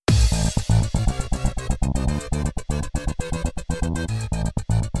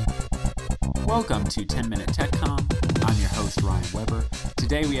Welcome to 10 Minute TechCom. I'm your host, Ryan Weber.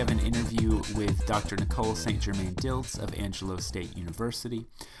 Today we have an interview with Dr. Nicole St. Germain Dilts of Angelo State University.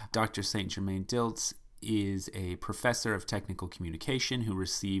 Dr. St. Germain Dilts is a professor of technical communication who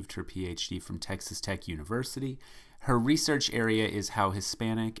received her PhD from Texas Tech University. Her research area is how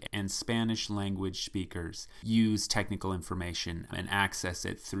Hispanic and Spanish language speakers use technical information and access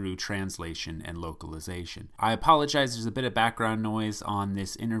it through translation and localization. I apologize, there's a bit of background noise on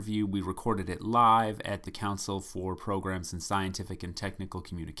this interview. We recorded it live at the Council for Programs in Scientific and Technical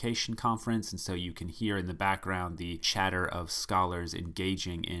Communication Conference, and so you can hear in the background the chatter of scholars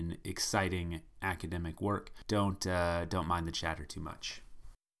engaging in exciting academic work. Don't mind the chatter too much.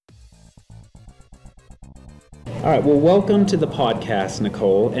 All right, well, welcome to the podcast,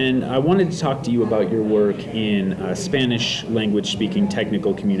 Nicole, and I wanted to talk to you about your work in Spanish language-speaking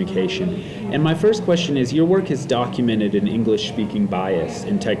technical communication. And my first question is, your work has documented an English-speaking bias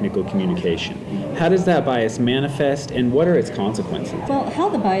in technical communication. How does that bias manifest, and what are its consequences? Well, how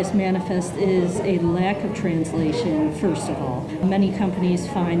the bias manifests is a lack of translation, first of all. Many companies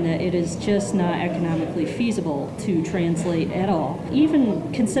find that it is just not economically feasible to translate at all,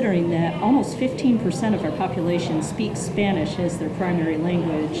 even considering that almost 15% of our population speaks Spanish as their primary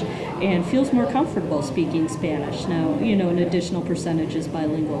language and feels more comfortable speaking Spanish. Now, an additional percentage is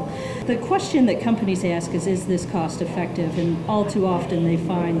bilingual. The question that companies ask is this cost effective? And all too often they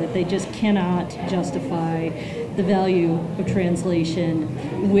find that they just cannot justify the value of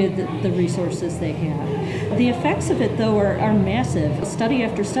translation with the resources they have. The effects of it, though, are massive. Study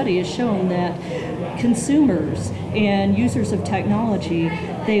after study has shown that consumers and users of technology,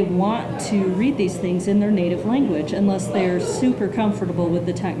 they want to read these things in their native language unless they're super comfortable with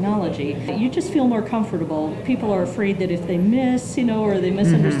the technology. You just feel more comfortable. People are afraid that if they miss, or they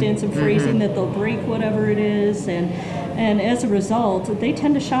misunderstand some phrasing, that they'll break whatever it is, and as a result, they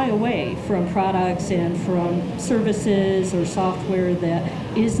tend to shy away from products and from services or software that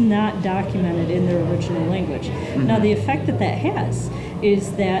is not documented in their original language. Now, the effect that has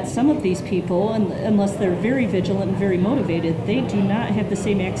is that some of these people, unless they're very vigilant and very motivated, they do not have the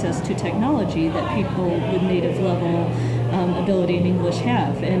same access to technology that people with native level ability in English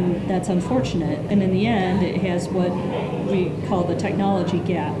have, and that's unfortunate. And in the end, it has what we call the technology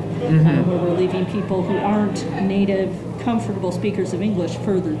gap, where we're leaving people who aren't native, comfortable speakers of English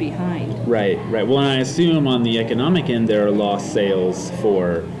further behind. Right. Well, and I assume on the economic end there are lost sales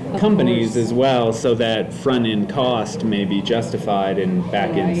for companies as well, so that front-end cost may be justified in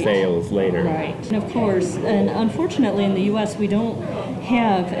back-end sales later. Right. And of course, and unfortunately in the U.S. we don't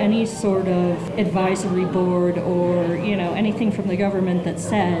have any sort of advisory board or, anything from the government that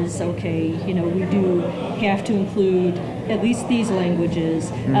says, okay, we do have to include at least these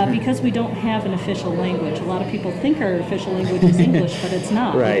languages because we don't have an official language. A lot of people think our official language is English, but it's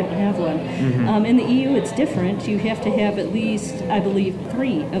not. Right. We don't have one. In the EU, it's different. You have to have at least, I believe,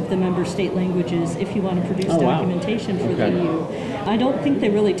 3 of the member state languages if you want to produce documentation for the EU. I don't think they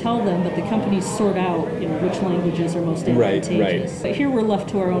really tell them, but the companies sort out, which languages are most advantageous. Right. But here we're left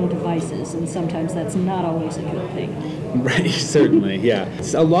to our own devices, and sometimes that's not always a good thing. Right, certainly, yeah.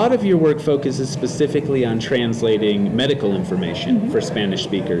 So a lot of your work focuses specifically on translating medical information for Spanish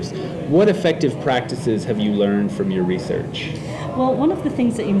speakers. What effective practices have you learned from your research? Well, one of the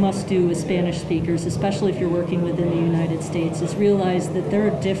things that you must do as Spanish speakers, especially if you're working within the United States, is realize that there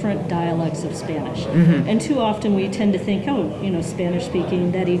are different dialects of Spanish. And too often we tend to think, Spanish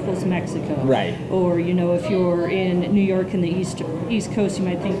speaking, that equals Mexico. Right. Or, if you're in New York and the East Coast, you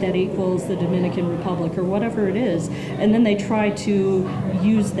might think that equals the Dominican Republic or whatever it is. And then they try to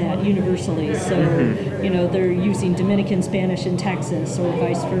use that universally. So, they're using Dominican Spanish in Texas or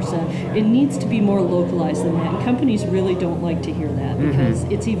vice versa. It needs to be more localized than that. And companies really don't like to hear that because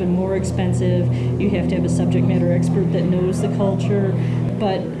it's even more expensive. You have to have a subject matter expert that knows the culture.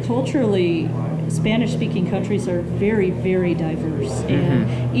 But culturally, Spanish-speaking countries are very, very diverse.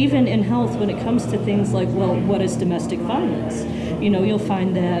 And even in health, when it comes to things like, what is domestic violence? You'll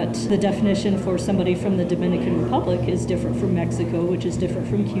find that the definition for somebody from the Dominican Republic is different from Mexico, which is different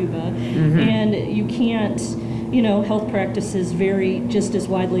from Cuba. And you can't, health practices vary just as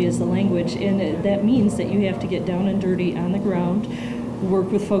widely as the language. And that means that you have to get down and dirty on the ground,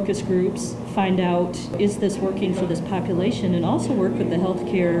 work with focus groups, find out, is this working for this population, and also work with the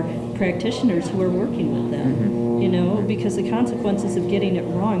healthcare practitioners who are working with them, because the consequences of getting it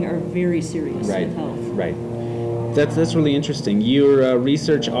wrong are very serious with health. Right. That's really interesting. Your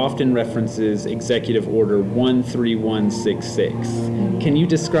research often references Executive Order 13166. Can you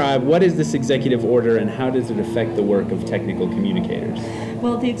describe what is this executive order and how does it affect the work of technical communicators?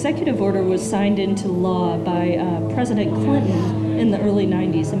 Well, the executive order was signed into law by President Clinton in the early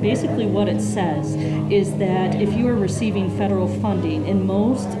 90s. And basically what it says is that if you are receiving federal funding, and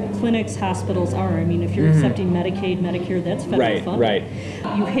most clinics, hospitals are, I mean, if you're accepting Medicaid, Medicare, that's federal funding. Right.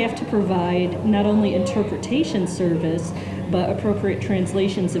 You have to provide not only interpretation service, but appropriate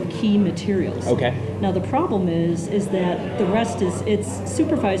translations of key materials. Okay. Now the problem is that the rest it's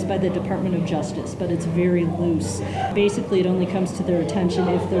supervised by the Department of Justice, but it's very loose. Basically, it only comes to their attention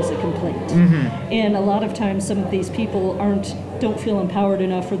if there's a complaint. And a lot of times, some of these people don't feel empowered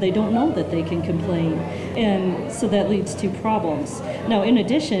enough, or they don't know that they can complain, and so that leads to problems. Now, in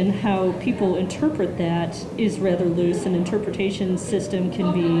addition, how people interpret that is rather loose. An interpretation system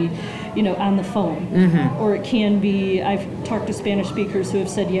can be, on the phone, or it can be. I've talked to Spanish speakers who have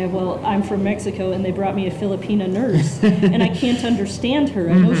said, "Yeah, well, I'm from Mexico, and they brought me a Filipina nurse, and I can't understand her.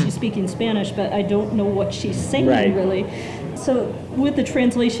 I know she's speaking Spanish, but I don't know what she's saying really." So with the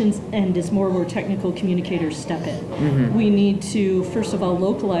translations end is more where technical communicators step in. We need to, first of all,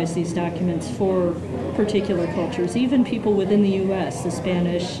 localize these documents for particular cultures, even people within the U.S., the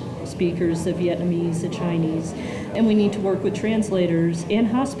Spanish speakers, the Vietnamese, the Chinese. And we need to work with translators and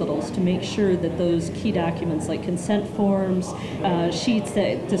hospitals to make sure that those key documents like consent forms, sheets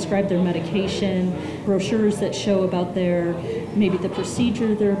that describe their medication, brochures that show about maybe the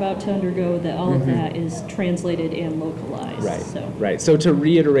procedure they're about to undergo, that all of that is translated and localized. Right. So to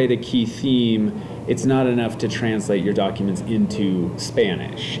reiterate a key theme, it's not enough to translate your documents into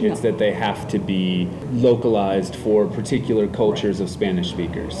Spanish. No. It's that they have to be localized for particular cultures of Spanish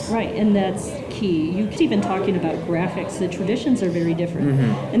speakers. Right, and that's key. You even talking about graphics, the traditions are very different.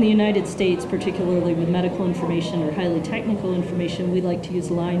 In the United States, particularly with medical information or highly technical information, we like to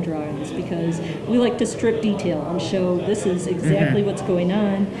use line drawings because we like to strip detail and show this is exactly what's going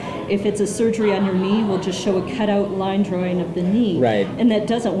on. If it's a surgery on your knee, we'll just show a cutout line drawing of the knee. Right. And that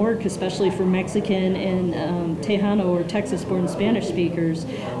doesn't work, especially for Mexican and Tejano or Texas-born Spanish speakers.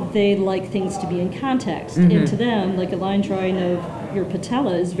 They like things to be in context. And to them, like a line drawing of your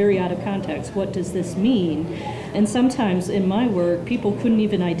patella is very out of context. What does this mean? And sometimes in my work, people couldn't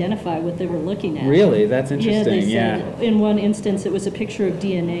even identify what they were looking at. Really? That's interesting. Yeah, they said in one instance it was a picture of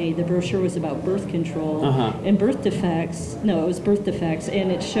DNA. The brochure was about birth control and birth defects. No, it was birth defects,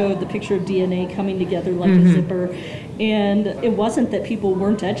 and it showed the picture of DNA coming together like a zipper. And it wasn't that people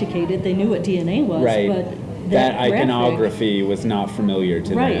weren't educated. They knew what DNA was, but that iconography was not familiar to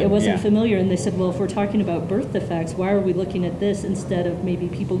them. Right, it wasn't familiar, and they said, well, if we're talking about birth defects, why are we looking at this instead of maybe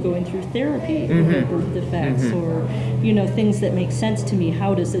people going through therapy for birth defects or, things that make sense to me?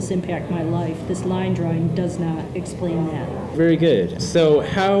 How does this impact my life? This line drawing does not explain that. Very good. So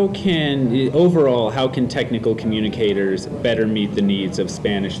how can technical communicators better meet the needs of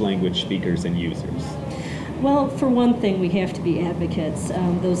Spanish language speakers and users? Well, for one thing, we have to be advocates.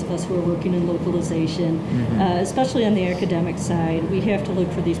 Those of us who are working in localization, especially on the academic side, we have to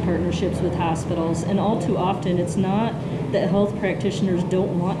look for these partnerships with hospitals. And all too often, it's not that health practitioners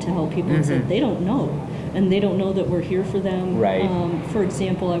don't want to help people. It's that they don't know. And they don't know that we're here for them. Right. For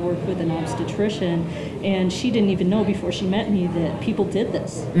example, I work with an obstetrician, and she didn't even know before she met me that people did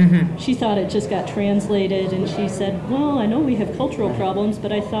this. She thought it just got translated, and she said, well, I know we have cultural problems,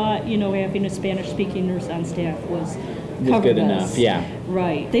 but I thought, having a Spanish-speaking nurse on staff was good enough,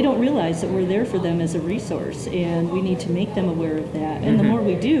 Right. They don't realize that we're there for them as a resource, and we need to make them aware of that. And the more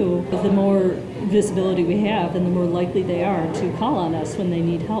we do, the more visibility we have, and the more likely they are to call on us when they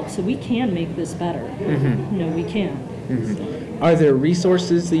need help. So we can make this better. We can. Are there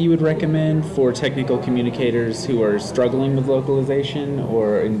resources that you would recommend for technical communicators who are struggling with localization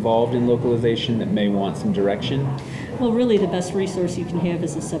or involved in localization that may want some direction? Well, really, the best resource you can have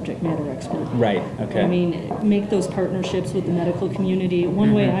is a subject matter expert. Right, okay. I mean, make those partnerships with the medical community.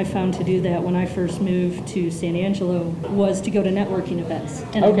 One way I found to do that when I first moved to San Angelo was to go to networking events.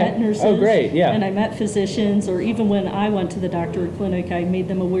 And I met nurses. Oh, great, yeah. And I met physicians, or even when I went to the doctor or clinic, I made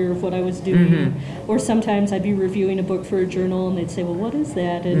them aware of what I was doing. Or sometimes I'd be reviewing a book for a journal, and they'd say, well, what is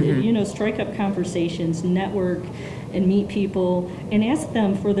that? And, strike up conversations, network, and meet people, and ask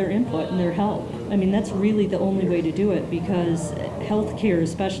them for their input and their help. I mean, that's really the only way to do it, because healthcare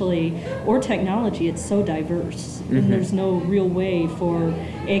especially, or technology, it's so diverse. And there's no real way for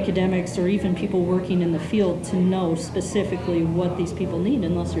academics or even people working in the field to know specifically what these people need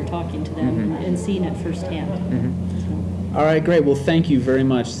unless you're talking to them and seeing it firsthand. All right, great. Well, thank you very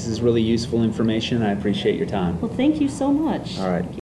much. This is really useful information. I appreciate your time. Well, thank you so much. All right.